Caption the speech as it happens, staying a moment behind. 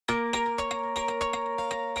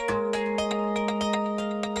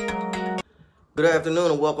Good afternoon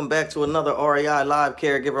and welcome back to another RAI Live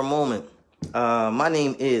Caregiver Moment. My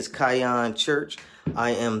name is Kion Church.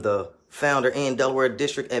 I am the founder and Delaware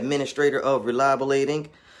District Administrator of ReliableAid,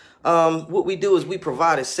 Inc. What we do is we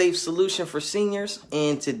provide a safe solution for seniors,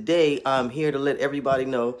 and today I'm here to let everybody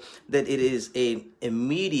know that it is an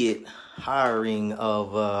immediate hiring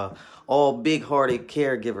of all big-hearted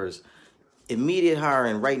caregivers. Immediate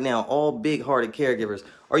hiring right now, all big-hearted caregivers.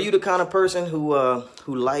 Are you the kind of person who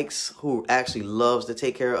actually loves to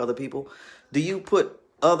take care of other people? Do you put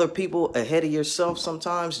other people ahead of yourself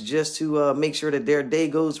sometimes just to make sure that their day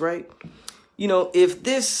goes right? You know, if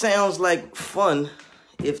this sounds like fun,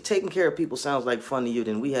 if taking care of people sounds like fun to you,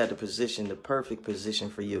 then we have the perfect position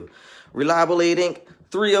for you. ReliableAid, Inc.,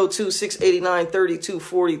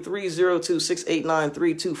 302-689-3240,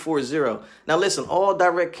 302-689-3240. Now listen, all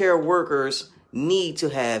direct care workers need to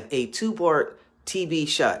have a 2-part TB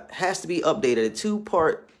shot. Has to be updated, a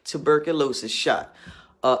 2-part tuberculosis shot.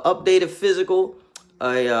 Updated physical,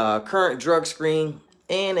 a current drug screen,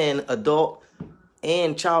 and an adult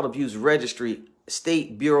and child abuse registry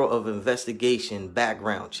State Bureau of Investigation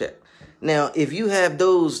background check. Now, if you have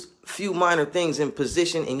those few minor things in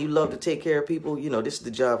position and you love to take care of people, you know, this is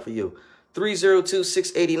the job for you.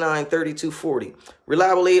 302-689-3240.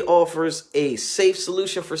 ReliableAid offers a safe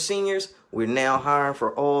solution for seniors. We're now hiring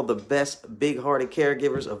for all the best big-hearted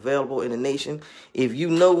caregivers available in the nation. If you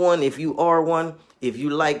know one, if you are one, if you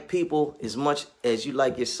like people as much as you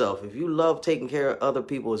like yourself, if you love taking care of other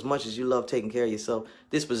people as much as you love taking care of yourself,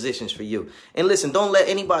 this position's for you. And listen, don't let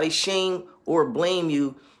anybody shame or blame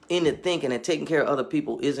you into thinking that taking care of other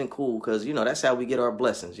people isn't cool, because, you know, that's how we get our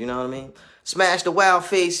blessings, you know what I mean? Smash the wow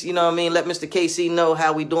face, you know what I mean? Let Mr. KC know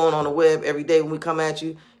how we doing on the web every day when we come at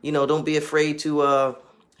you. You know, don't be afraid to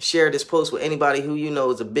share this post with anybody who you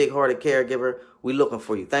know is a big-hearted caregiver. We're looking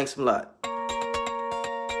for you. Thanks a lot.